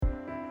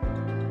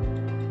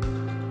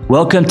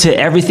Welcome to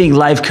Everything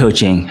Life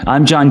Coaching.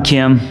 I'm John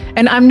Kim.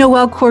 And I'm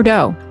Noelle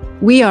Cordeaux.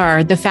 We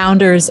are the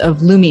founders of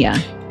Lumia.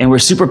 And we're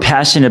super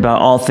passionate about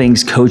all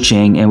things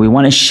coaching, and we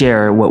want to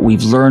share what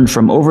we've learned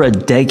from over a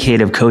decade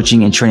of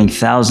coaching and training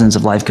thousands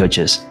of life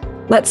coaches.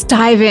 Let's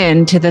dive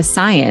into the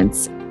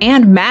science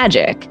and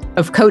magic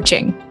of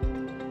coaching.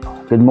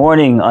 Good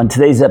morning. On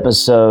today's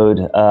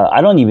episode, I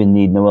don't even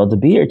need Noelle to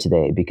be here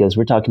today because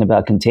we're talking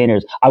about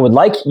containers. I would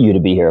like you to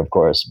be here, of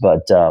course,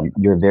 but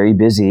you're very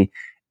busy.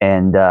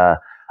 And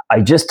I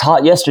just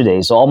taught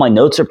yesterday, so all my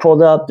notes are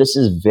pulled up. This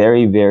is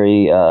very,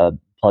 very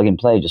plug and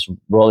play, just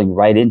rolling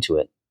right into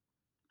it.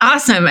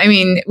 Awesome. I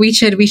mean, we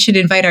should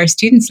invite our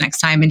students next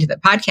time into the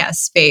podcast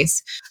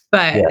space.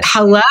 But yes.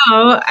 Hello,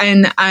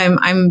 and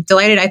I'm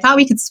delighted. I thought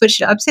we could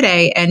switch it up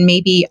today, and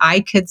maybe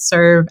I could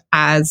serve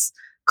as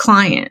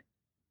client.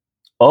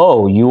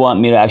 Oh, you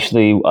want me to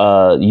actually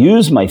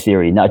use my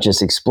theory, not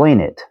just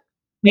explain it?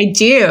 I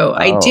do.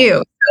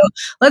 So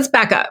let's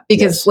back up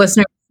because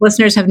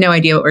listeners have no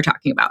idea what we're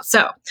talking about.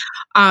 So,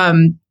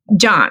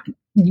 John,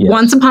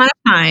 once upon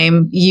a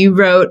time, you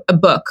wrote a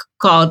book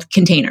called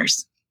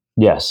Containers.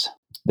 Yes.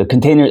 The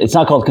container, it's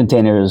not called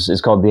Containers,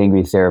 it's called The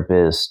Angry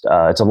Therapist.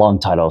 It's a long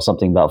title,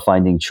 something about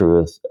finding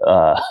truth.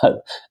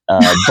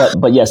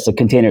 But yes, the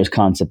containers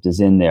concept is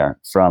in there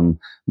from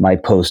my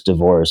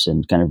post-divorce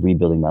and kind of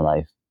rebuilding my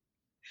life.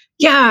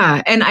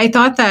 Yeah. And I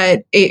thought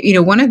that,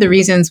 one of the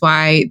reasons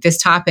why this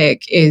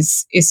topic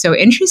is so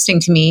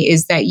interesting to me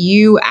is that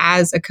you,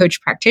 as a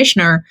coach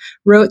practitioner,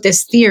 wrote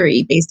this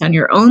theory based on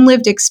your own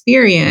lived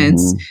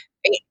experience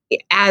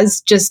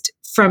as just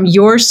from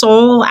your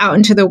soul out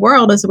into the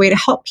world as a way to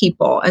help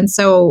people. And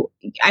so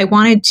I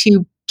wanted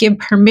to give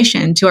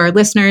permission to our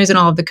listeners and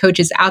all of the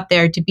coaches out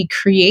there to be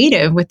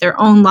creative with their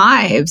own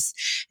lives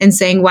and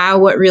saying, wow,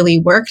 what really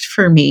worked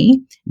for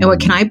me and what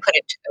can I put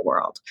into the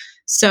world?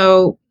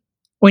 So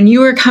when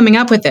you were coming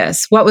up with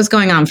this, what was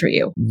going on for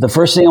you? The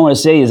first thing I want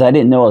to say is I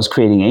didn't know I was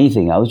creating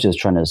anything. I was just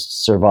trying to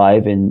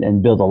survive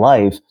and build a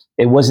life.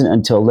 It wasn't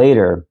until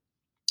later,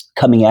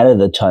 coming out of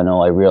the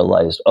tunnel, I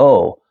realized,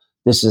 oh,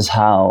 this is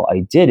how I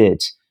did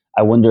it.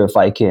 I wonder if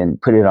I can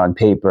put it on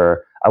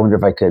paper. I wonder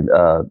if I could,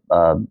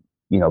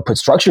 put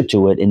structure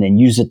to it and then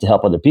use it to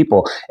help other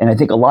people. And I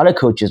think a lot of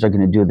coaches are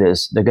going to do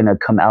this. They're going to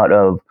come out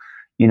of,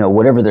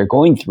 whatever they're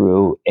going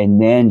through and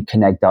then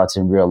connect dots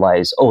and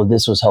realize, oh,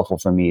 this was helpful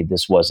for me.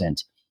 This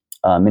wasn't.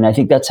 And I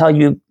think that's how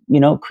you,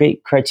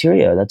 create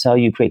criteria. That's how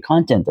you create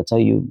content. That's how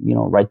you,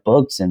 write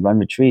books and run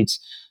retreats.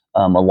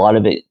 A lot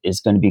of it is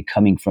going to be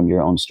coming from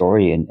your own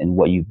story and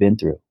what you've been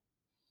through.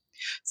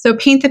 So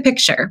paint the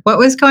picture. What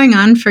was going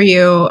on for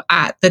you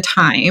at the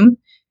time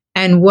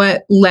and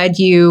what led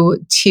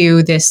you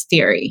to this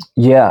theory?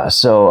 Yeah.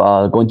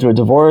 So going through a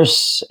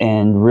divorce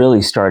and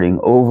really starting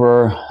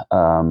over,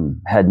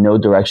 had no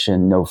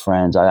direction, no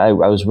friends. I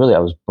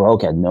was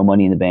broke, had no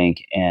money in the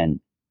bank. And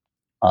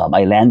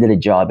I landed a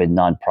job in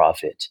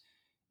nonprofit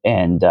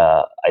and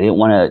I didn't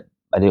want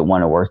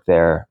to work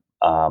there.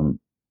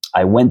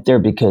 I went there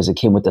because it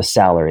came with a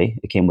salary.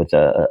 It came with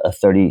a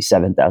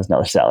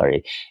 $37,000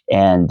 salary,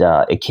 and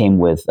it came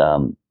with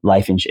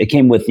life insurance. It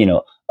came with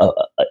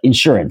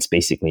insurance,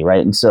 basically,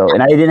 right?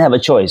 And I didn't have a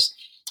choice.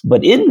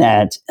 But in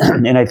that,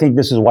 and I think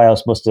this is why I was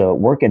supposed to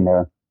work in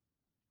there.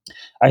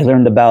 I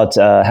learned about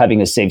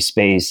having a safe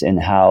space and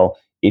how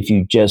if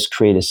you just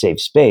create a safe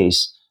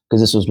space,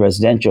 because this was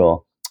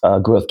residential,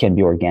 growth can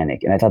be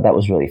organic, and I thought that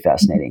was really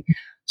fascinating.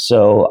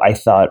 So I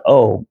thought,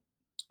 oh.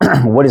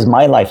 What is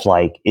my life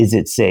like? Is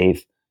it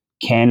safe?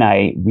 Can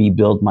I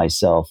rebuild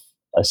myself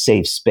a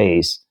safe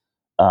space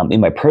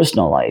in my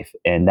personal life?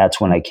 And that's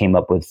when I came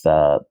up with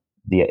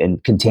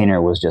and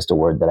container was just a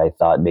word that I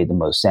thought made the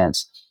most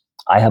sense.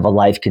 I have a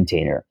life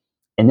container.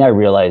 And then I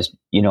realized,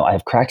 I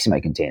have cracks in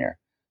my container.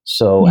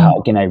 So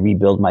how can I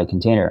rebuild my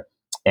container?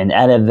 And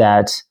out of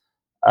that,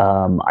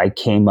 I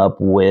came up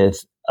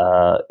with,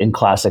 in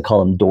class, I call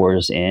them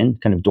doors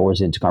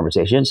into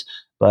conversations.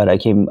 But I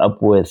came up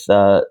with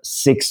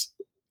 6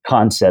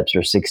 concepts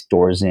or 6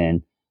 doors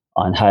in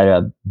on how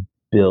to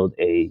build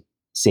a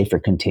safer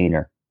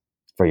container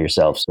for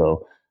yourself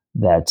so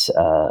that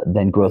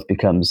then growth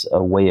becomes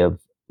a way of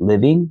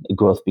living.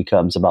 Growth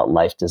becomes about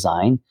life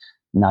design,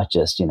 not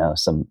just,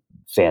 some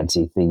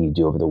fancy thing you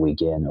do over the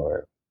weekend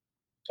or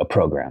a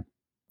program.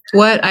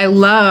 What I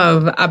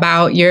love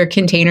about your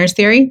containers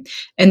theory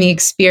and the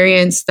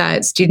experience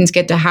that students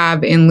get to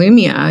have in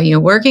Lumia,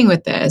 working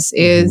with this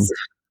is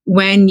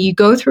when you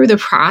go through the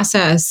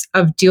process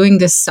of doing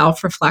this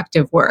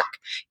self-reflective work,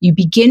 you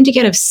begin to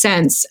get a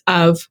sense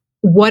of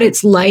what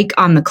it's like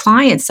on the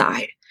client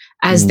side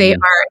as they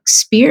are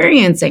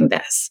experiencing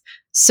this.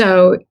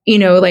 So,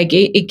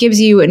 it gives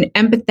you an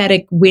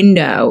empathetic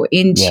window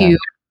into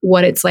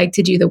what it's like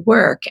to do the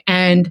work.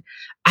 And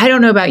I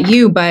don't know about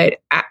you, but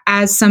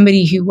as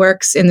somebody who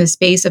works in the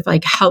space of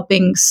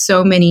helping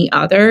so many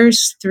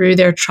others through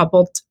their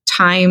troubled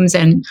times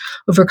and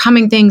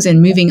overcoming things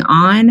and moving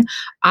on,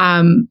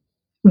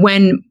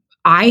 when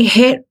I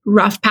hit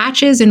rough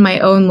patches in my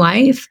own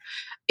life,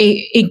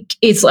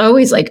 it's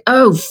always like,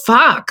 oh,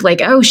 fuck,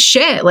 like, oh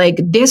shit, like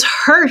this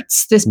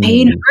hurts, this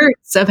pain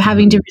hurts of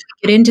having to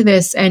really get into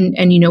this and,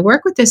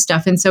 work with this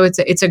stuff. And so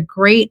it's a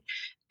great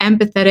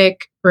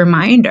empathetic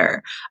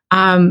reminder.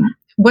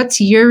 What's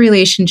your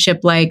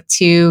relationship like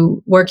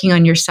to working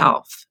on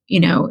yourself,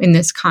 in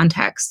this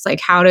context?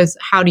 Like, how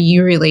do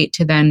you relate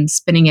to then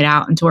spinning it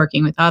out into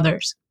working with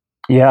others?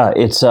 Yeah,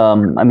 it's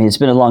it's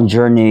been a long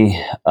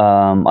journey.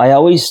 I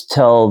always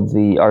tell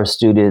our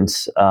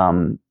students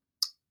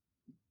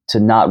to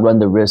not run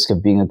the risk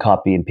of being a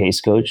copy and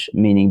paste coach,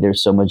 meaning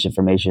there's so much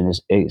information,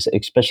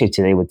 especially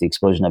today with the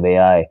explosion of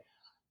AI,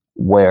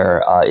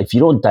 where if you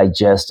don't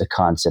digest a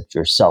concept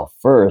yourself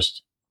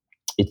first,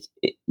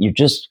 you're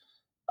just,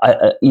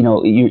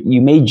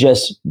 you may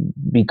just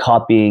be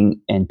copying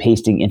and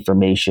pasting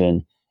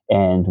information,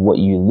 and what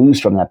you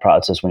lose from that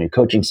process when you're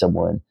coaching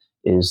someone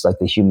is like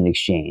the human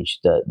exchange,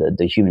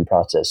 the human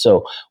process.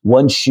 So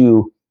once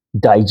you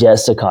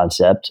digest a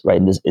concept,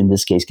 right, in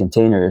this case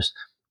containers,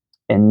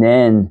 and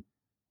then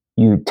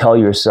you tell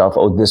yourself,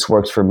 oh, this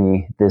works for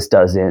me, this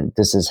doesn't,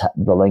 this is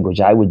the language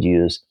I would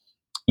use,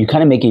 you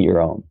kind of make it your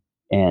own.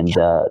 And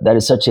that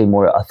is such a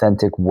more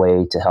authentic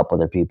way to help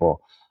other people.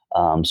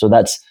 So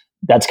that's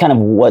kind of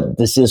what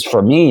this is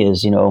for me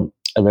is,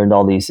 I learned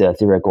all these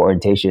theoretical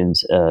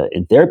orientations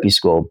in therapy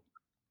school.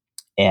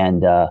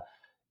 And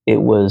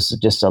it was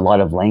just a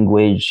lot of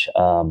language.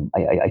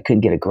 I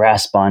couldn't get a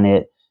grasp on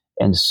it.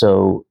 And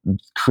so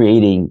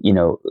creating,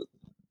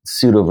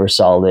 pseudo versus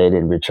solid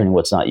and returning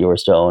what's not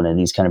yours to own and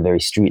these kind of very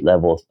street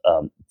level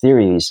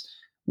theories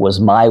was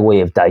my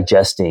way of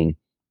digesting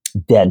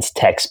dense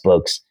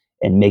textbooks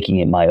and making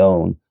it my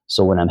own.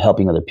 So when I'm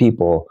helping other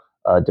people,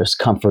 there's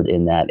comfort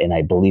in that, and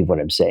I believe what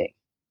I'm saying.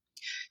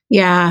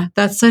 Yeah,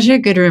 that's such a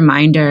good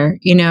reminder,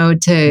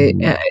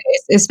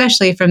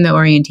 especially from the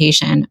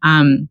orientation.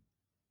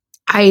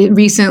 I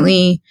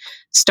recently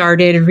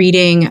started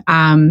reading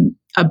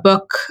a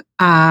book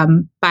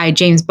by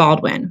James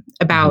Baldwin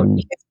about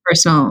his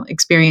personal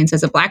experience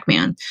as a Black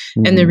man.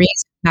 And the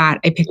reason that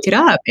I picked it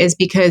up is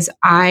because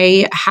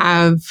I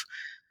have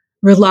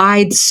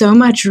relied so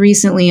much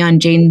recently on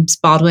James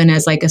Baldwin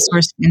as like a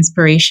source of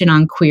inspiration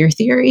on queer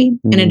theory.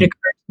 And it occurred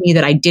to me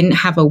that I didn't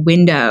have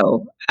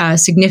a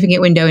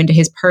significant window into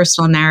his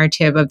personal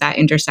narrative of that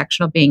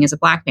intersectional being as a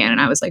Black man.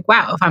 And I was like,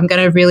 wow, if I'm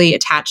going to really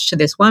attach to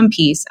this one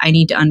piece, I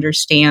need to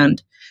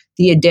understand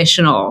the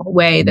additional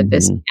way that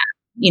this man,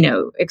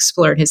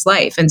 explored his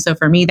life. And so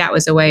for me, that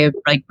was a way of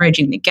like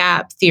bridging the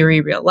gap,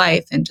 theory, real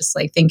life, and just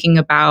like thinking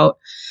about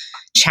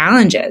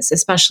challenges,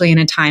 especially in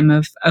a time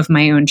of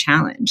my own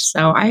challenge.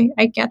 So I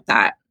get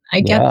that.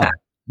 I get that.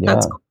 Yeah.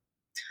 That's cool.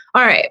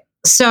 All right.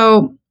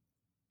 So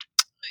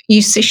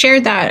you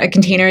shared that a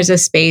container is a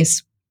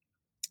space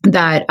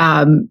that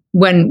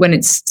when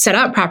it's set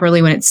up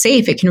properly, when it's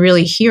safe, it can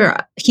really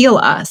heal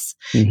us.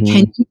 Can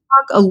you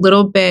talk a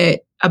little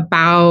bit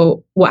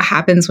about what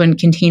happens when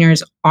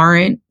containers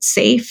aren't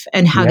safe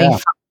and how they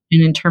function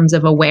in terms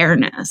of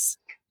awareness?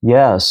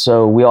 Yeah.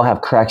 So we all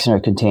have cracks in our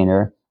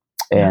container,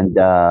 and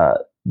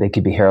they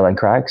could be hairline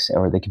cracks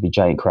or they could be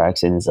giant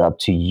cracks, and it's up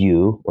to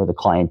you or the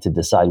client to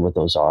decide what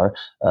those are.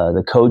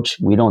 The coach,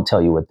 we don't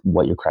tell you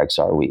what your cracks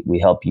are. We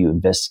help you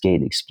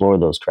investigate and explore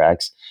those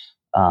cracks.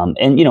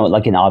 And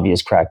like an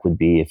obvious crack would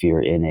be if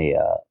you're in a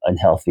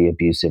unhealthy,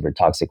 abusive, or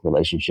toxic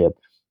relationship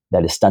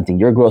that is stunting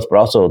your growth, but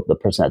also the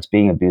person that's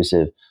being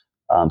abusive.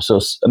 So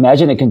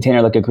imagine a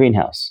container like a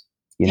greenhouse,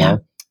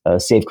 a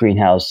safe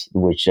greenhouse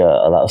which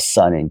allows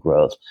sun and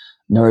growth,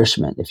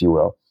 nourishment, if you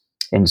will.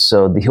 And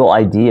so the whole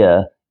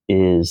idea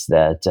is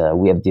that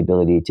we have the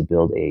ability to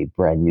build a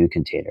brand new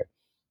container.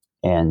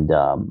 And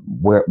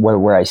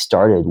where I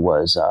started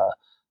was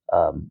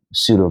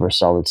pseudo versus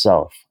solid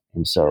self.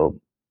 And so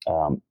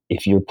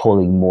if you're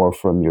pulling more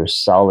from your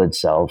solid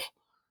self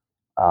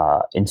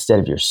instead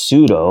of your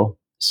pseudo,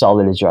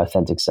 solid is your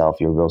authentic self,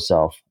 your real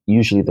self,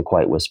 usually the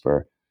quiet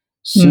whisper.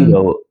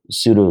 Pseudo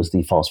is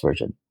the false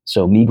version.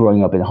 So me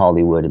growing up in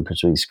Hollywood and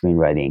pursuing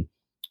screenwriting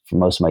for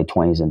most of my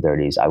 20s and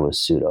 30s, I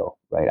was pseudo,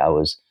 right?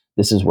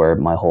 This is where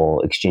my whole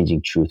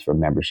exchanging truth for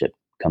membership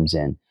comes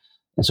in.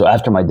 And so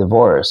after my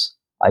divorce,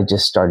 I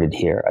just started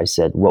here. I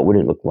said, what would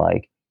it look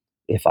like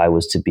if I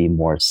was to be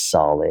more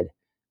solid?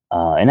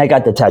 And I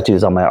got the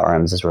tattoos on my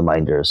arms as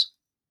reminders.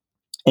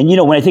 And,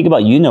 when I think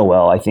about you,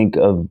 Noelle, I think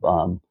of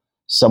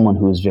someone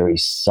who is very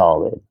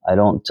solid. I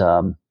don't,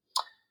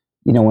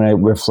 when I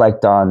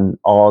reflect on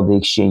all the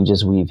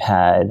exchanges we've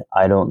had,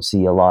 I don't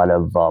see a lot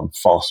of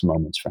false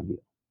moments from you.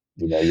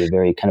 You're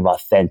very kind of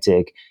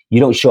authentic. You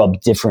don't show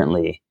up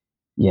differently,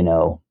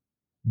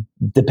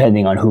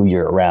 depending on who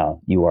you're around.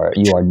 You are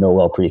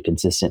Noelle pretty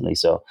consistently.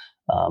 So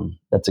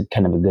that's a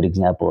kind of a good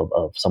example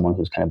of someone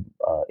who's kind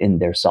of in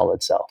their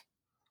solid self.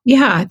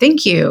 Yeah,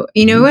 thank you.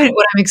 You know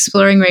what I'm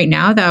exploring right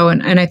now, though,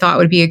 and I thought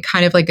would be a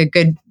kind of like a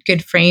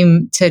good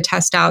frame to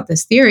test out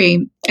this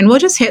theory. And we'll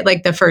just hit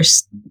like the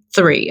first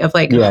three of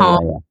like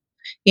home,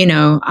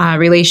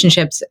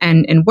 relationships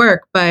and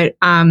work. But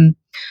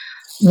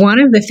one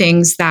of the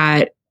things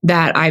that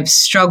that I've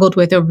struggled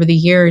with over the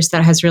years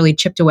that has really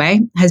chipped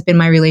away has been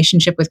my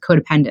relationship with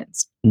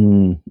codependence.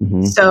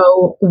 Mm-hmm.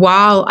 So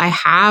while I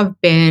have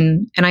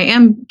been, and I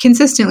am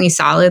consistently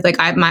solid, like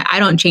I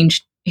don't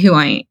change who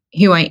I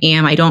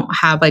am. I don't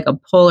have like a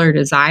pull or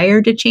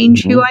desire to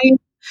change who I am,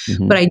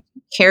 Mm-hmm. but I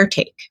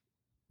caretake.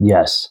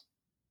 Yes.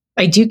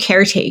 I do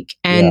caretake.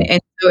 Yeah.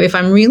 And so if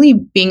I'm really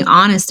being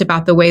honest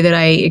about the way that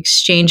I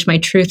exchange my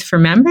truth for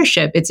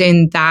membership, it's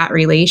in that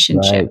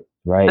relationship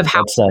Right. of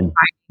how That's, I'm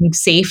providing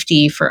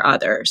safety for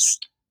others.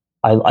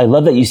 I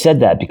love that you said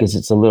that because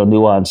it's a little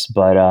nuanced,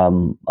 but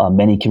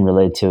many can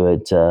relate to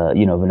it.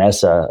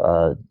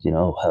 Vanessa,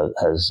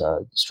 has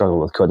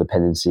struggled with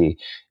codependency.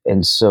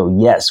 And so,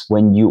 yes,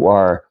 when you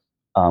are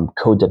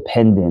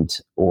codependent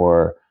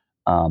or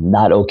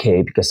not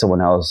okay because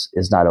someone else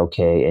is not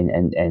okay,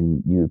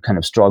 and you kind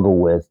of struggle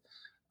with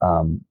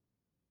um,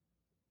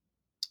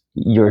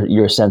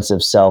 your sense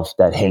of self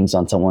that hangs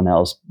on someone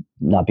else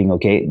not being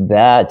okay,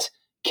 that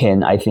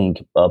can, I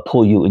think,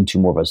 pull you into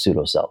more of a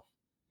pseudo self.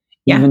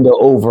 Yeah. Even though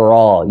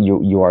overall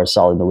you are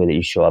solid in the way that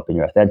you show up and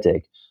you're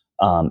authentic,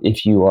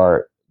 if you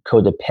are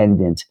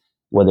codependent,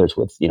 whether it's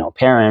with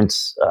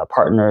parents,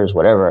 partners,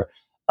 whatever,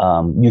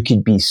 you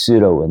could be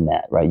pseudo in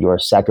that, right? You are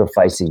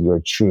sacrificing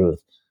your truth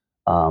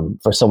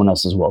for someone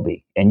else's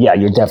well-being. And yeah,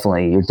 you're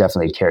definitely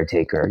a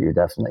caretaker. You're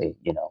definitely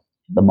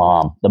the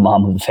mom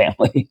of the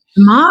family.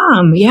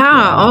 Mom, yeah,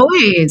 Yeah.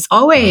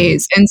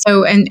 always. And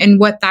so, and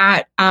what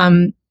that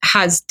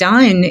has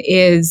done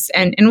is,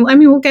 and I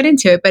mean, we'll get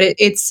into it, but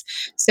it's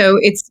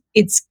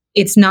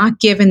not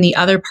given the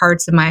other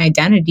parts of my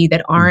identity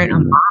that aren't a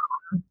mom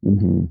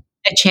Mm-hmm.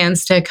 a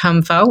chance to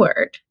come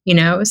forward,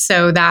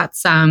 So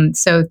that's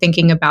so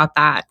thinking about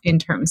that in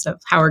terms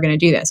of how we're going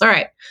to do this. All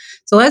right,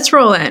 so let's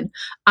roll in.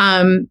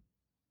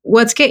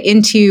 Let's get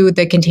into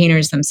the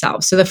containers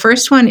themselves. So the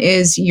first one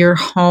is your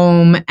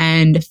home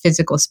and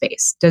physical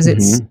space. Does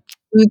it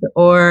soothe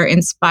or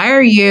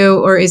inspire you,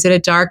 or is it a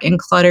dark and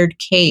cluttered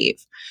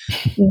cave?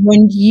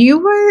 When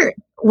you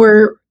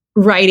were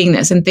writing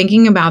this and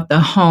thinking about the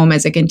home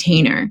as a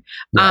container,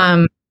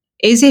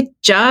 is it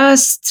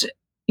just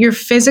your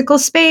physical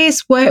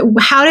space?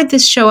 How did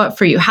this show up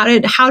for you? How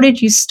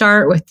did you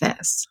start with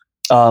this?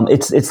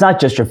 It's not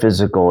just your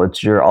physical;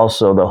 it's your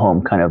also the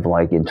home, kind of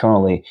like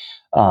internally.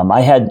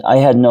 I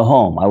had no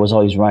home. I was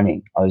always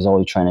running. I was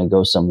always trying to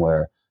go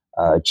somewhere,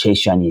 chase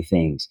shiny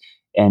things,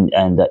 and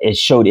it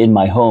showed in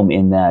my home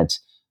in that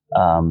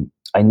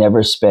I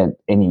never spent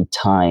any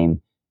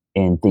time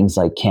in things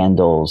like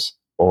candles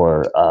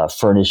or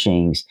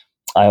furnishings.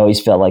 I always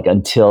felt like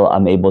until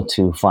I'm able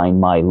to find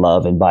my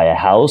love and buy a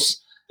house,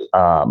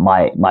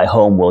 my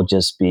home will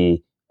just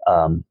be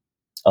a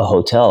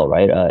hotel,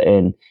 right?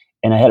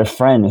 And I had a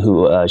friend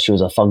who she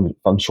was a feng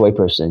shui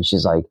person.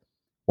 She's like,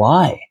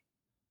 why?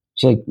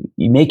 She's like,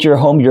 you make your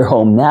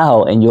home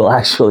now, and you'll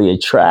actually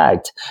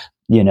attract,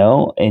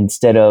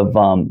 instead of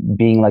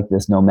being like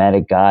this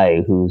nomadic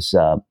guy who's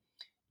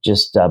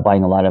just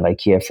buying a lot of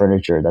IKEA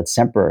furniture that's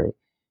temporary.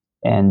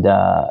 And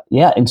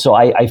and so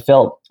I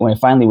felt when I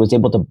finally was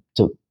able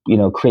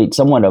to create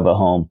somewhat of a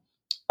home,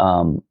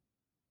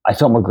 I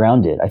felt more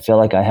grounded. I felt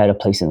like I had a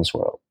place in this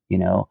world,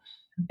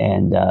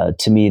 And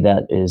to me,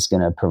 that is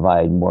going to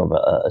provide more of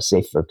a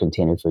safer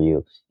container for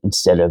you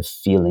instead of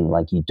feeling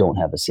like you don't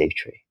have a safe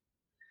tree.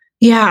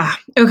 Yeah.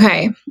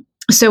 Okay.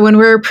 So when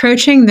we're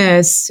approaching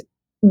this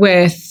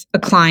with a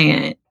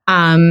client,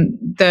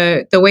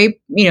 the way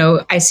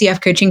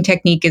ICF coaching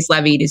technique is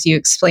levied is you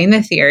explain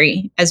the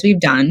theory as we've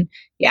done.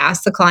 You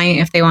ask the client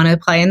if they want to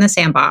play in the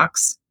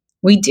sandbox.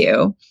 We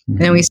do, and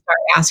then we start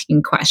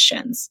asking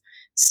questions.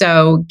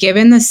 So,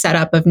 given the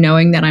setup of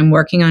knowing that I'm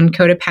working on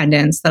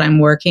codependence, that I'm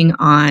working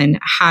on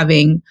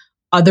having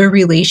other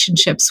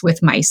relationships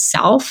with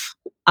myself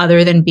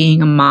other than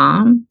being a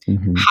mom,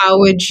 how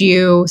would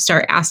you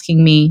start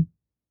asking me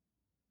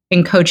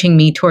and coaching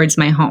me towards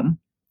my home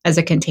as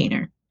a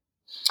container?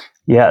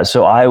 Yeah,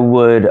 so I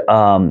would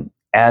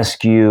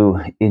ask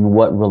you, in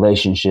what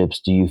relationships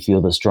do you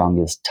feel the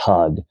strongest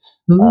tug?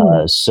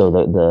 So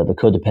the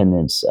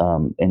codependence,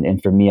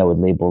 and for me, I would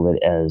label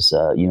it as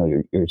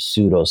your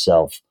pseudo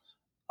self.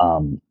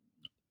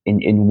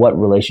 In what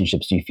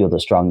relationships do you feel the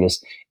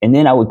strongest? And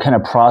then I would kind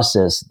of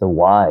process the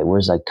why.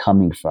 Where's that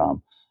coming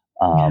from?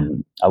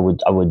 I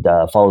would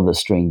follow the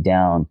string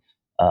down.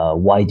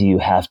 Why do you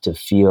have to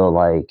feel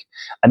like?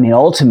 I mean,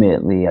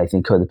 ultimately, I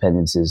think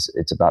codependence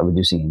it's about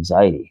reducing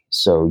anxiety.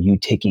 So you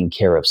taking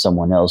care of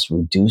someone else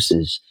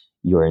reduces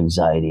your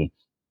anxiety.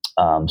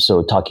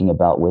 So talking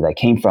about where that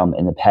came from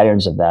and the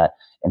patterns of that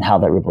and how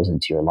that ripples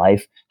into your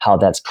life, how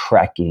that's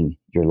cracking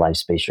your life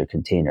space, your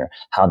container,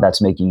 how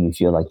that's making you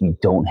feel like you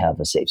don't have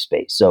a safe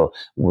space. So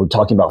we're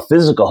talking about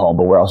physical home,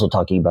 but we're also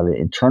talking about an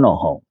internal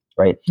home,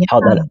 right? Yeah.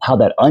 How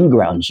that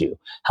ungrounds you,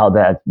 how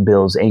that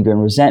builds anger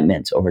and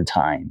resentment over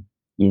time,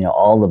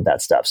 all of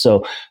that stuff.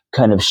 So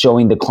kind of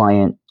showing the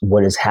client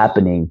what is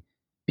happening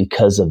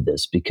because of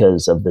this,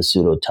 because of the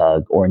pseudo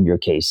tug, or in your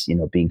case,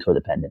 being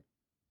codependent.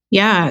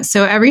 Yeah.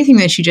 So everything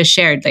that you just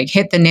shared, like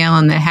hit the nail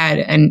on the head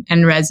and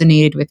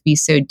resonated with me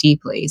so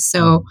deeply.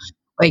 So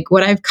like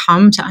what I've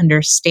come to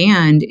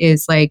understand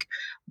is like,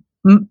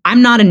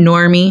 I'm not a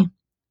normie.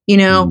 You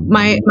know,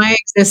 my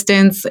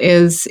existence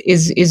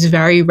is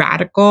very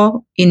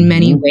radical in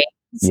many ways.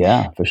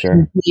 Yeah, for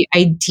sure. The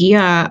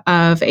idea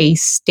of a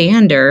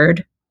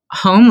standard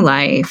home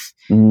life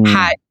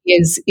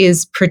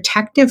is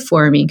protective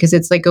for me because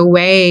it's like a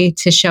way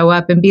to show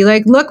up and be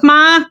like, look,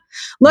 ma,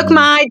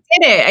 I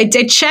did it.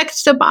 I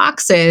checked the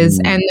boxes.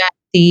 And that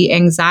the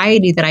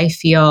anxiety that I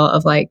feel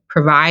of like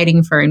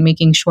providing for and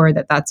making sure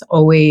that that's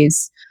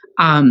always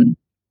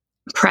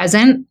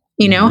present,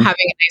 you know, having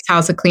a nice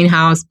house, a clean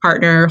house,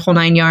 partner, whole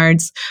 9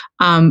 yards,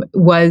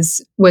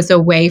 was a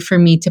way for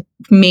me to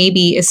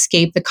maybe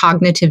escape the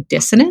cognitive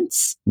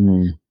dissonance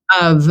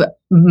of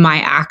my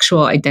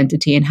actual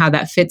identity and how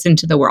that fits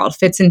into the world,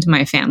 fits into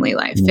my family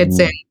life,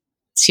 fits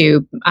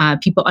into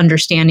people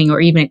understanding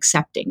or even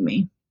accepting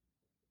me.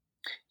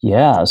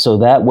 Yeah. So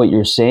that what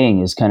you're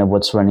saying is kind of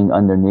what's running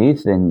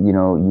underneath. And, you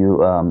know,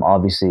 you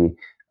obviously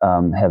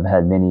have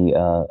had many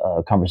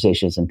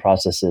conversations and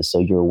processes. So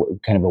you're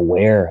kind of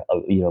aware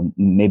of, you know,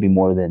 maybe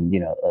more than, you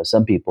know,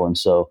 some people. And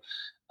so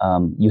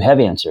you have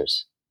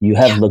answers. You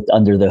have looked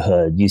under the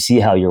hood. You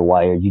see how you're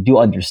wired. You do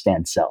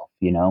understand self,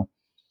 you know,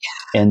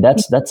 and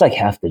that's like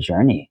half the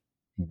journey,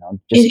 you know,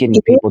 just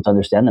getting people to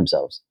understand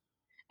themselves.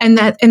 And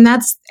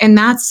that's,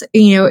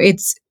 you know,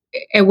 it's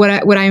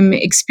what I'm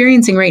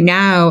experiencing right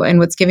now, and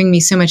what's giving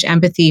me so much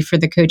empathy for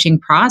the coaching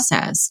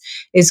process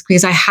is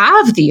because I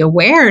have the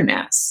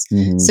awareness.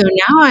 So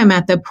now I'm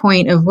at the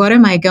point of what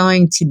am I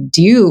going to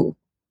do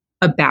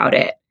about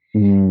it?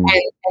 And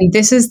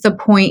this is the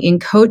point in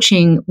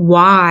coaching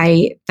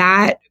why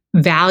that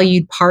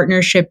valued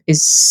partnership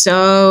is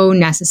so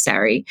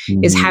necessary,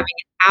 is having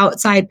an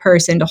outside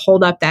person to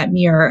hold up that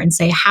mirror and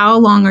say, how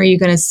long are you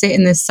going to sit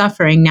in this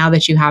suffering now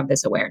that you have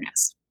this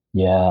awareness?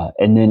 Yeah.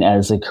 And then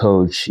as a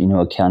coach, you know,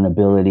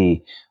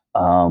 accountability,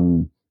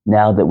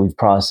 now that we've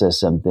processed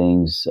some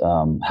things,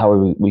 how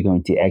are we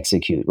going to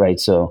execute, right?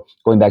 So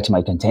going back to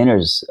my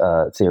containers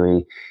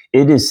theory,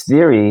 it is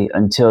theory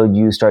until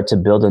you start to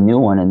build a new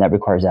one, and that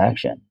requires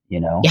action, you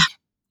know? Yeah.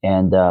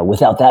 And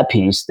without that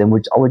piece, then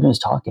all we're doing is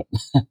talking.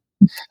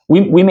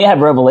 we may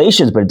have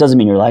revelations, but it doesn't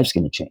mean your life's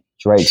going to change,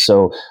 right?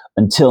 So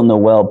until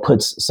Noelle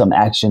puts some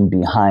action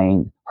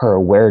behind her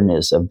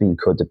awareness of being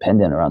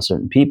codependent around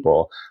certain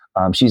people,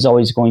 she's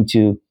always going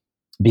to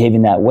behave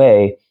in that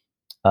way.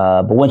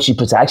 But once she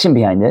puts action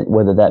behind it,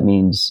 whether that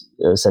means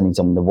sending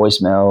someone the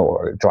voicemail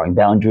or drawing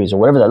boundaries or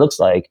whatever that looks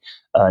like,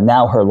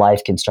 now her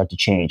life can start to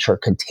change. Her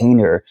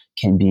container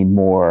can be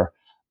more,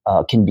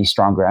 can be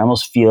stronger. I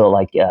almost feel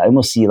like, I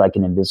almost see like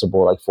an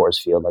invisible, like force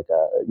field, like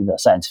a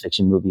science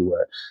fiction movie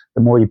where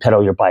the more you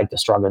pedal your bike, the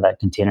stronger that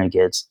container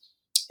gets,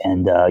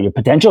 and your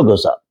potential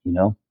goes up. You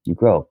know, you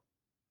grow.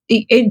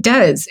 It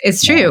does.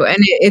 It's true. And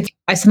it's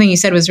something you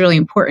said was really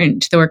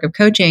important to the work of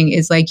coaching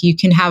is like, you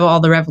can have all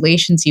the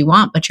revelations you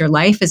want, but your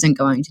life isn't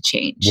going to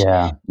change.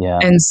 Yeah. Yeah.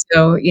 And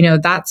so, you know,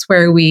 that's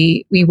where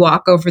we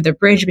walk over the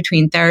bridge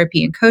between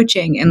therapy and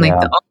coaching. And like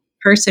the only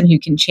person who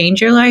can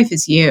change your life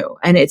is you.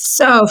 And it's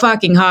so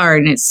fucking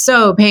hard and it's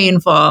so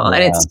painful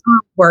and it's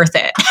not worth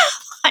it.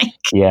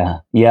 Yeah.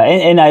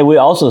 And I would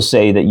also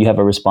say that you have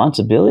a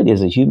responsibility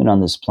as a human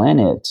on this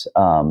planet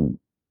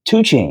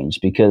to change,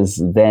 because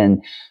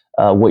then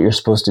what you're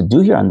supposed to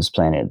do here on this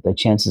planet, the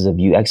chances of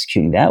you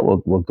executing that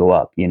will go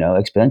up, you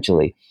know,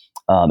 exponentially.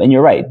 And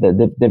you're right.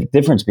 The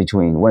difference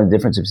between one of the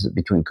differences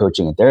between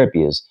coaching and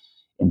therapy is,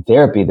 in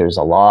therapy, there's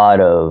a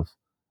lot of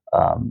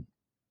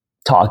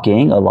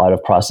talking, a lot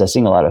of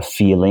processing, a lot of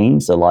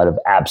feelings, a lot of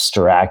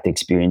abstract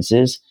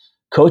experiences.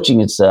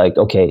 Coaching, it's like,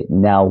 okay,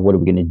 now what are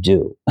we going to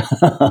do?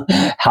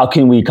 How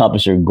can we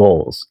accomplish your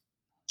goals?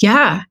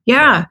 Yeah.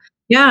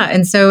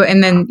 And so,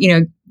 and then, you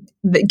know,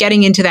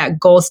 getting into that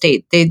goal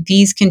state,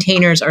 these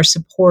containers are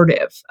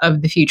supportive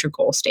of the future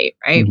goal state,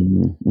 right?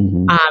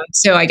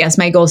 So I guess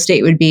my goal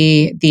state would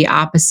be the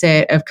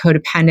opposite of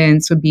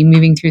codependence, would be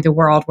moving through the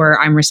world where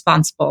I'm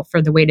responsible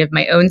for the weight of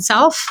my own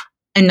self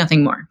and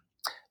nothing more.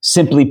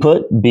 Simply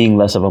put, being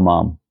less of a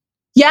mom.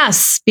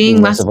 Yes,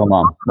 being less of a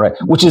mom, right?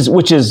 Which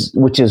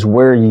is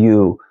where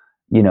you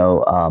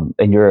know,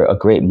 and you're a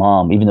great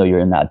mom, even though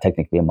you're not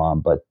technically a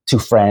mom, but to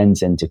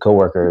friends and to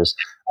coworkers,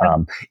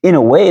 in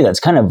a way that's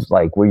kind of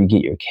like where you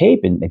get your cape,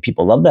 and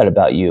people love that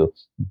about you.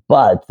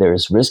 But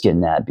there's risk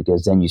in that,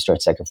 because then you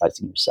start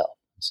sacrificing yourself.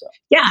 So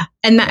yeah,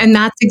 and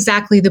that's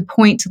exactly the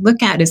point to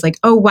look at, is like,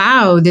 oh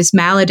wow, this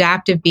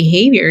maladaptive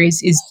behavior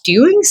is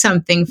doing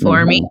something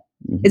for me.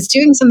 It's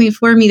doing something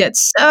for me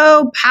that's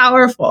so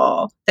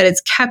powerful that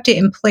it's kept it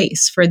in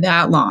place for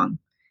that long.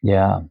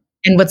 Yeah.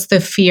 And what's the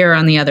fear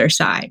on the other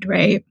side,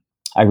 right?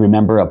 I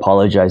remember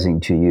apologizing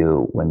to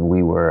you when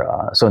we were,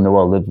 so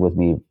Noelle lived with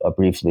me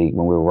briefly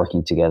when we were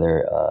working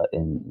together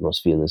in Los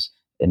Feliz.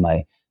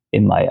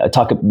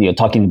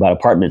 Talking about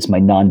apartments, my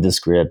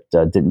nondescript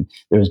it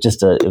was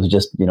just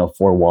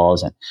 4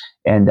 walls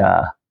and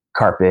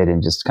carpet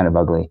and just kind of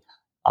ugly.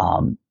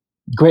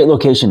 Great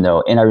location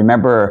though. And I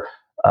remember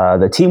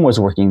the team was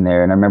working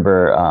there, and I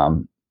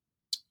remember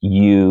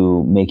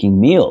you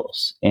making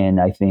meals. And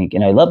I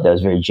love that. It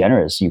was very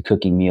generous, you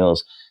cooking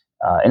meals.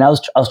 And I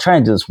was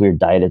trying to do this weird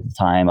diet at the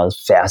time. I was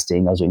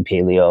fasting. I was doing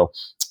paleo,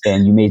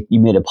 and you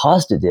made a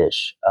pasta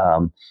dish.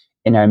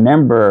 And I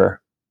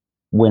remember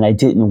when I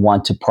didn't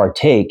want to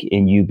partake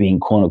in you being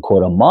quote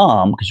unquote a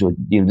mom, because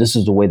this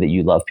is the way that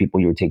you love people.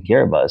 You were taking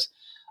care of us.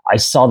 I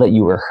saw that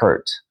you were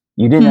hurt.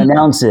 You didn't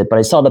announce it, but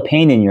I saw the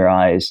pain in your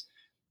eyes,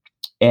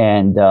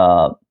 and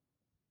us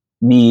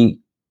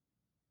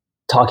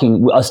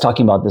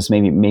talking about this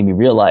made me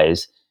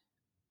realize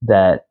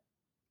that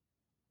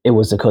it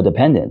was the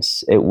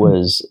codependence. It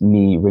was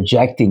me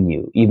rejecting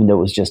you, even though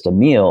it was just a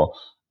meal.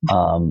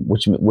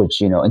 Which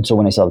and so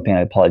when I saw the pain,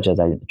 I apologize.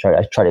 I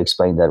try to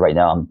explain that right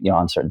now. I'm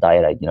on a certain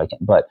diet. I can't,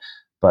 but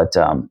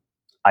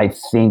I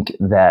think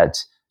that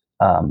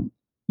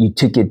you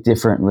took it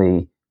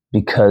differently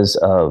because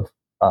of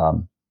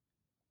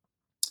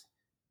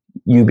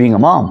you being a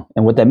mom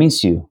and what that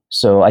means to you.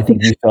 So I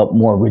think you felt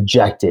more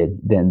rejected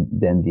than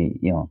the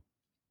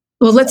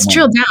Well, let's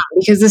drill down,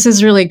 because this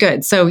is really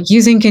good. So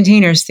using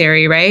containers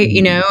theory, right?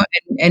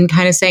 And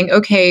kind of saying,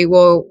 okay,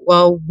 well,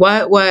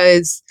 what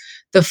was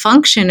the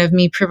function of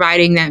me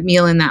providing that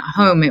meal in that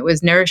home? It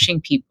was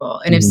nourishing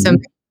people. And if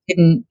somebody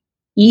didn't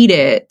eat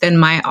it, then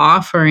my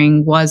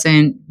offering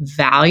wasn't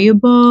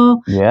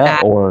valuable.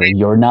 Yeah, or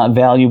you're not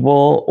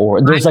valuable,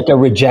 or there's like a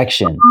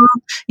rejection.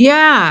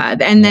 Yeah.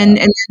 And then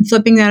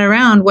flipping that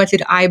around, what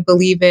did I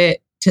believe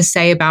it to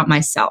say about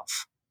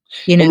myself?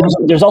 And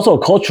there's also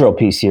a cultural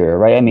piece here,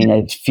 right? I mean,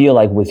 I feel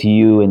like with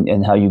you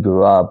and how you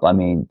grew up, I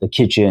mean, the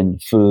kitchen,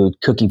 food,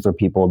 cooking for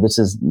people, this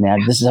is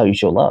how you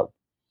show love.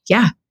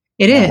 Yeah,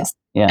 it is.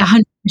 Yeah.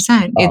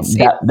 100%.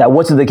 That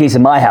wasn't the case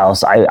in my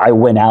house. I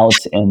went out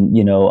and,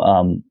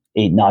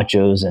 ate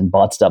nachos and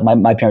bought stuff.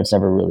 My parents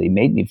never really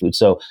made me food.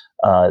 So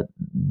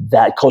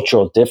that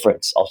cultural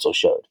difference also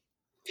showed.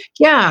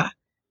 Yeah.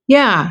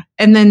 Yeah.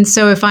 And then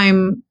so if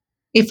I'm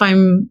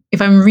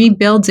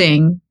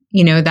rebuilding,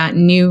 that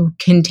new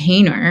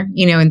container,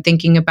 and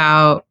thinking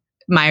about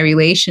my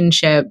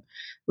relationship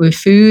with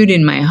food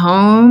in my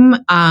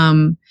home,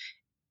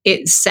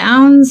 it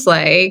sounds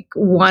like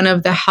one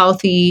of the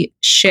healthy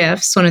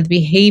shifts, one of the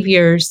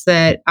behaviors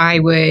that I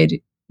would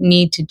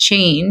need to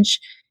change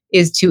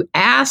is to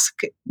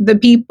ask the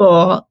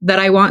people that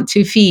I want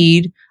to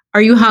feed,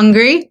 are you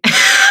hungry?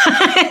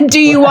 Do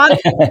you want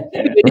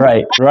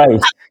Right.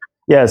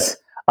 Yes.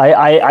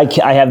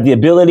 I have the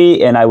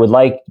ability, and I would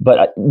like,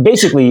 but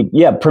basically,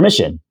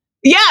 permission.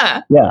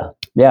 Yeah.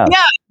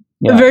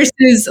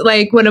 Versus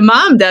like what a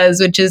mom does,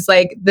 which is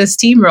like the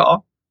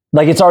steamroll.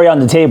 Like it's already on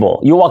the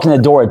table. You walk in the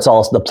door,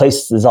 the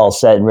place is all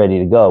set and ready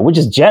to go, which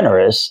is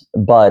generous,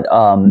 but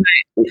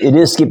it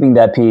is skipping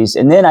that piece.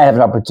 And then I have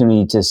an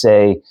opportunity to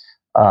say,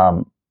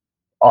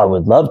 I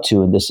would love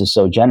to, and this is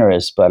so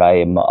generous, but I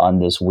am on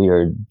this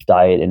weird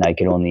diet and I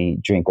can only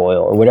drink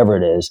oil or whatever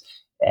it is.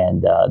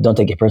 And don't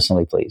take it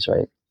personally, please.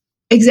 Right.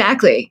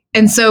 Exactly.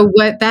 And so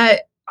what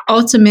that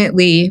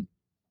ultimately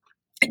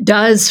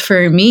does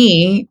for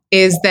me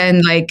is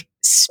then like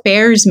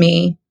spares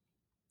me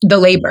the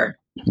labor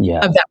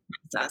of that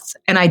process.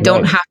 And I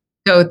don't have to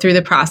go through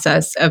the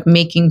process of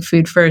making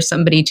food for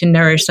somebody to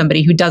nourish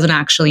somebody who doesn't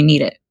actually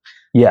need it.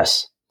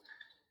 Yes.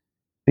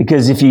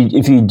 Because if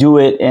you do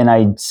it and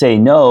I say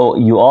no,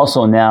 you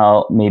also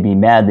now may be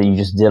mad that you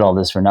just did all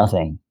this for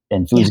nothing,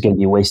 and food's going to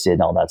be wasted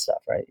and all that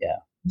stuff, right? Yeah.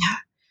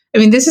 I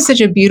mean, this is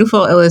such a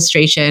beautiful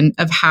illustration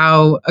of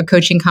how a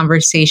coaching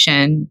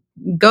conversation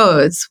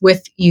goes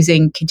with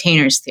using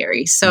containers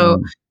theory.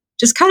 So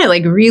just kind of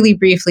like really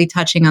briefly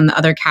touching on the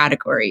other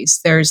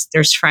categories.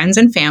 There's friends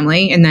and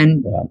family, and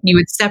then you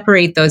would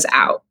separate those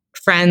out.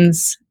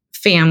 Friends,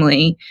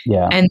 family.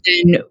 Yeah. And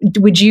then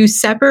would you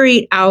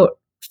separate out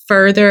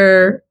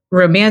further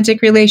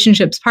romantic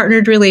relationships,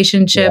 partnered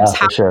relationships?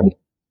 Yeah, for sure.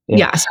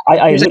 Yes.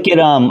 I look at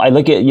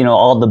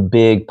all the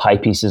big pie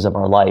pieces of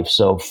our life.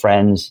 So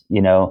friends,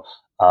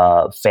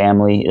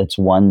 family, it's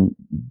one.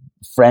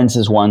 Friends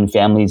is one.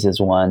 Families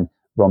is one.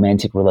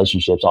 Romantic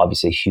relationships,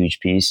 obviously a huge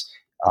piece.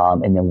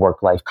 And then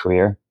work life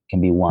career can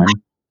be one,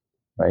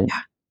 right?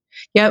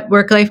 Yeah.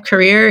 Work life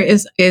career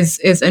is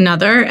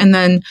another, and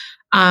then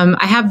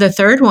I have the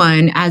third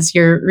one as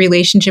your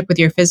relationship with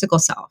your physical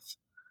self.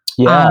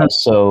 Yeah.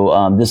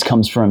 So this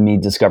comes from me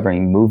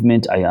discovering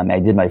movement. I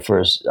did my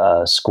first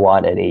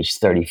squat at age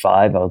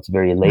 35. I was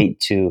very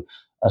late so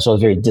I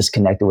was very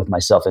disconnected with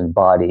myself and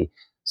body.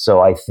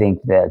 So I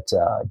think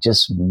that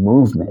just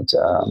movement,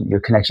 your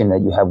connection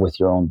that you have with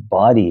your own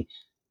body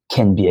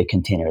can be a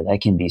container.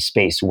 That can be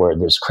space where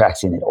there's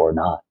cracks in it or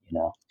not,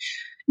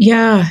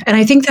 Yeah. And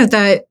I think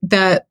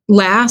that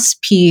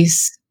last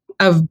piece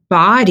of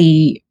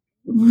body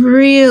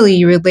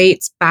really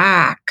relates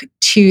back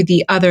to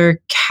the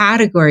other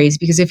categories,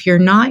 because if you're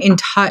not in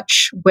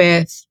touch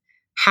with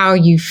how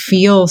you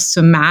feel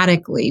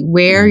somatically,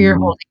 where you're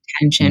holding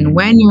tension,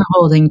 when you're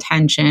holding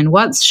tension,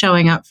 what's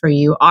showing up for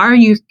you, are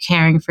you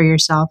caring for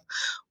yourself?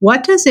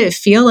 What does it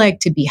feel like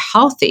to be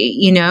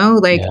healthy?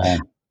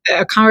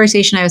 A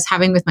conversation I was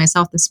having with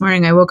myself this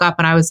morning, I woke up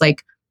and I was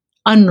like,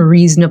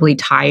 unreasonably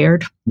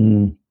tired.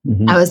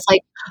 Mm-hmm. I was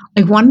like,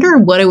 I wonder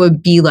what it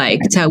would be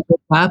like to wake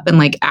up and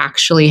like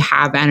actually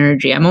have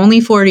energy. I'm only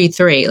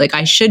 43. Like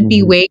I should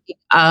be waking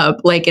up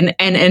like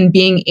and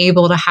being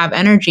able to have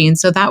energy. And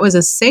so that was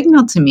a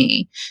signal to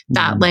me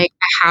that like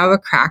I have a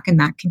crack in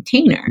that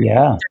container.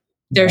 Yeah.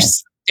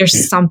 There's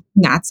something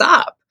that's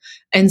up.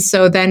 And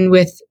so then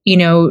with,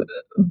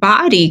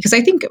 body, because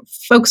I think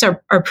folks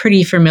are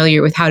pretty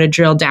familiar with how to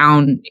drill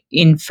down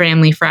in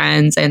family,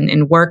 friends,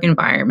 and work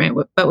environment.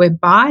 But with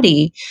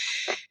body,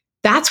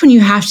 that's when you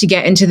have to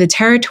get into the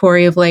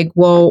territory of like,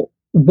 well,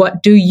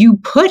 what do you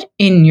put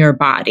in your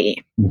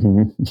body?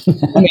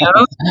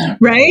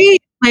 Right?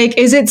 Like,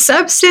 is it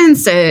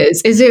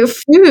substances? Is it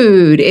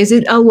food? Is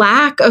it a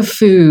lack of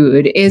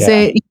food? Is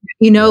it,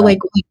 like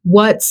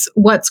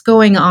what's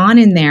going on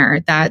in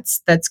there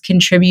that's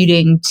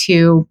contributing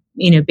to,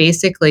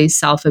 basically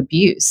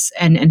self-abuse,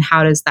 and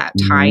how does that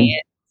tie in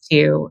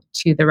to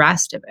the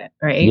rest of it,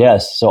 right?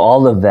 Yes. So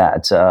all of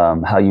that,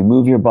 how you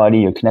move your body,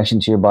 your connection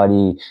to your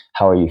body,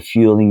 how are you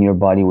fueling your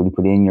body? What do you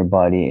put in your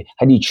body?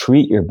 How do you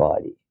treat your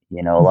body?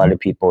 A lot of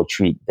people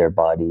treat their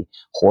body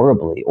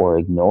horribly or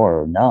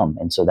ignore or numb.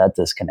 And so that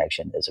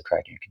disconnection is a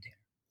crack in your container.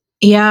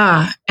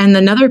 Yeah. And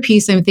another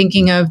piece I'm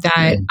thinking of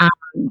that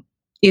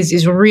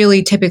is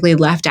really typically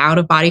left out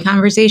of body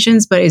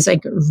conversations, but is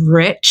like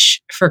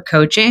rich for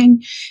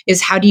coaching,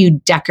 is how do you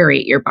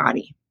decorate your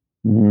body?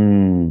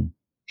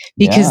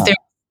 Because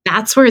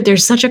that's where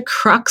there's such a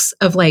crux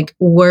of like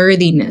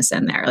worthiness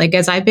in there. Like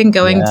as I've been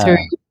going through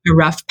a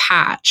rough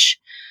patch,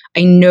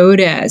 I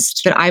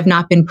noticed that I've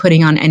not been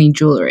putting on any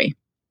jewelry.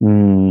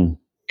 And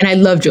I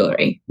love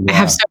jewelry. I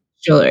have so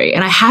much jewelry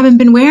and I haven't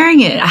been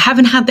wearing it. I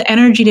haven't had the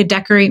energy to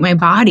decorate my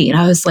body. And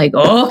I was like,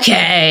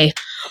 okay,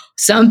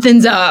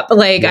 something's up.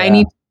 Like I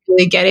need to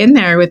really get in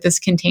there with this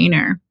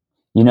container.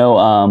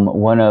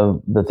 One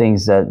of the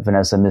things that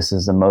Vanessa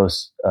misses the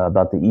most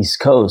about the East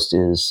Coast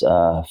is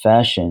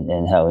fashion,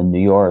 and how in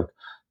New York,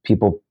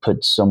 people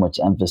put so much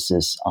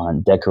emphasis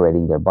on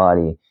decorating their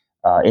body.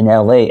 In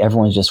LA,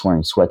 everyone's just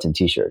wearing sweats and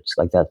t-shirts.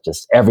 Like that's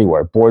just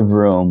everywhere.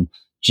 Boardroom,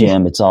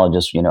 gym, it's all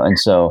just, and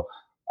so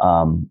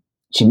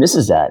she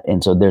misses that.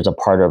 And so there's a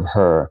part of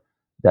her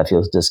that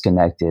feels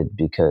disconnected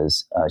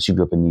because she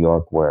grew up in New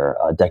York where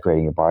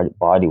decorating your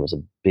body was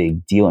a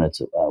big deal, and it's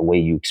a way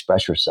you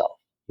express yourself.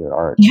 Your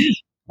art.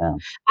 Yeah,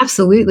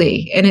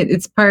 absolutely. And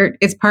it's part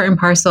and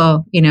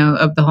parcel,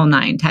 of the whole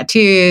nine.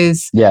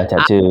 Tattoos. Yeah,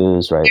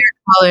 tattoos, right. Hair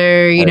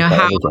color,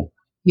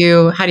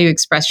 how do you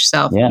express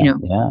yourself? How do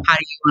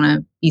you want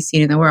to be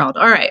seen in the world?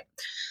 All right.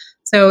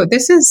 So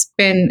this has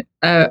been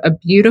a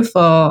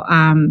beautiful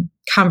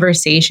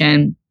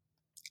conversation.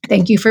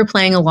 Thank you for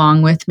playing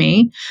along with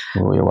me.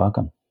 Well, you're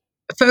welcome.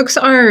 Folks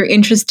are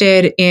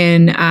interested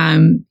in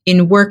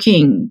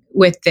working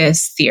with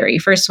this theory.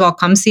 First of all,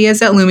 come see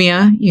us at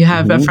Lumia. You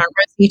have a front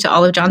row seat to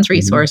all of John's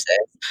resources.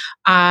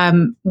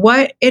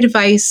 What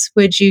advice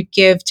would you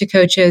give to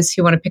coaches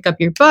who want to pick up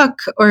your book,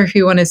 or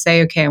who want to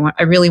say, okay,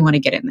 I really want to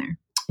get in there?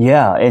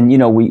 Yeah. And,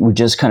 we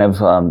just kind of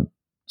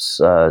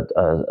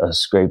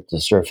scraped the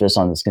surface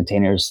on this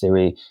containers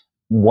theory.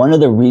 One of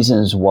the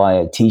reasons why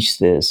I teach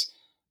this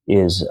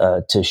is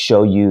to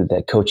show you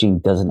that coaching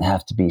doesn't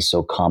have to be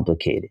so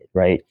complicated,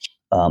 right?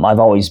 I've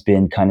always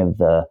been kind of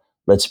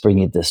let's bring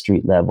it to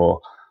street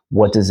level.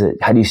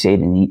 How do you say it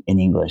in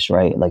English,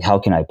 right? Like, how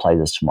can I apply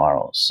this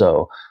tomorrow?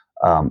 So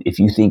if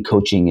you think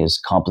coaching is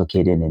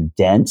complicated and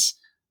dense,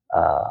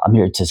 I'm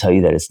here to tell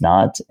you that it's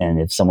not. And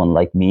if someone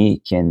like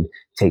me can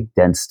take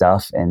dense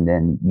stuff and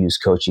then use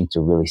coaching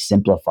to really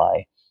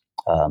simplify,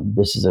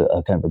 this is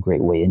a kind of a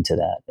great way into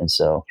that. And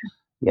so,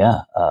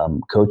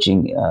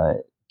 coaching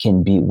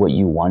can be what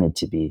you want it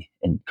to be,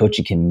 and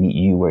coaching can meet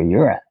you where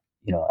you're at,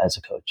 as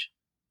a coach.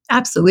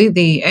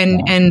 Absolutely.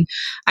 And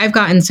I've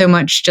gotten so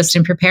much just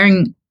in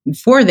preparing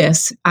for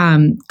this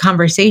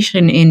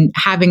conversation, in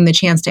having the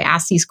chance to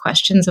ask these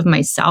questions of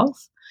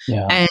myself.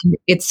 Yeah. And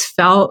it's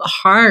felt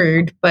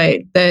hard,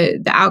 but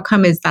the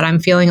outcome is that I'm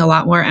feeling a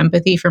lot more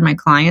empathy for my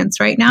clients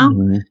right now,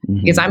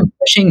 because I'm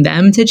pushing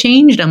them to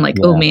change. And I'm like,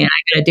 oh man,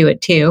 I got to do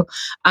it too.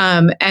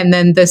 And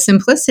then the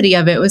simplicity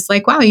of it was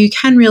like, wow, you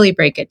can really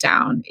break it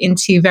down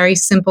into very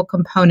simple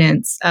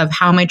components of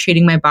how am I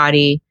treating my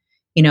body?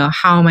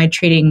 How am I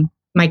treating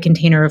my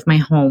container of my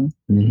home?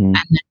 And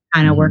then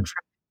kind of work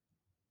from.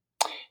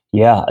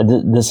 Yeah,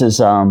 this is,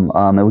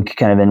 and we could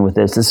kind of end with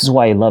this. This is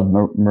why I love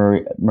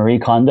Marie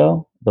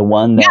Kondo, the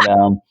one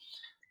that,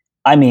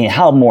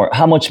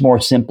 how much more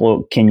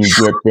simple can you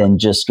get than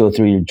just go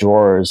through your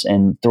drawers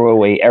and throw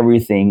away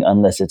everything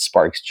unless it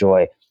sparks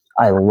joy?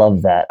 I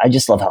love that. I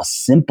just love how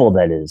simple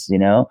that is,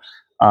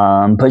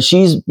 but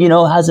she's,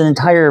 has an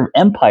entire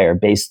empire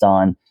based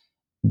on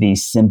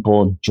these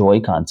simple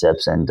joy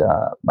concepts. And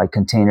my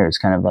container is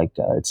kind of like,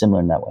 it's similar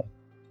in that way.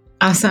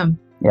 Awesome.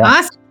 Yeah.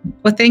 Awesome.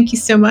 Well, thank you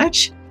so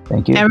much.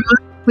 Thank you. Everyone,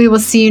 we will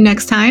see you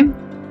next time.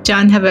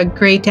 John, have a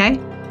great day.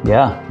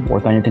 Yeah.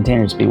 Work on your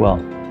containers. Be well.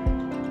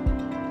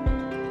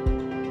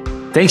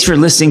 Thanks for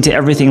listening to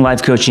Everything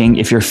Life Coaching.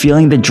 If you're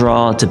feeling the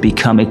draw to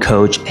become a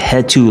coach,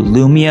 head to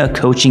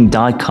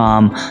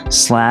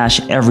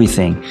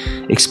lumiacoaching.com/everything.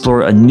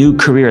 Explore a new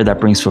career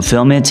that brings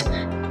fulfillment,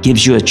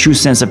 gives you a true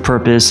sense of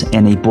purpose,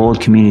 and a bold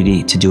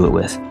community to do it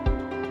with.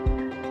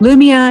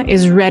 Lumia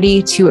is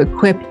ready to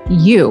equip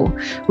you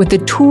with the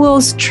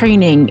tools,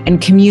 training,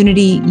 and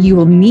community you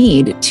will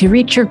need to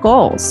reach your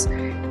goals.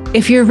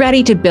 If you're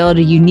ready to build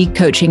a unique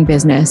coaching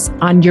business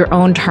on your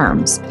own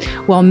terms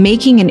while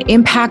making an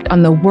impact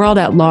on the world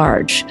at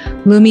large,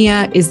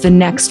 Lumia is the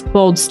next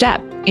bold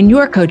step in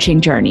your coaching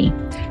journey.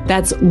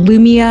 That's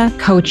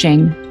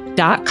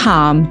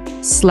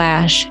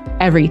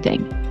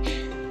lumiacoaching.com/everything.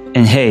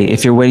 And hey,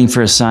 if you're waiting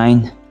for a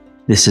sign,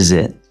 this is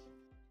it.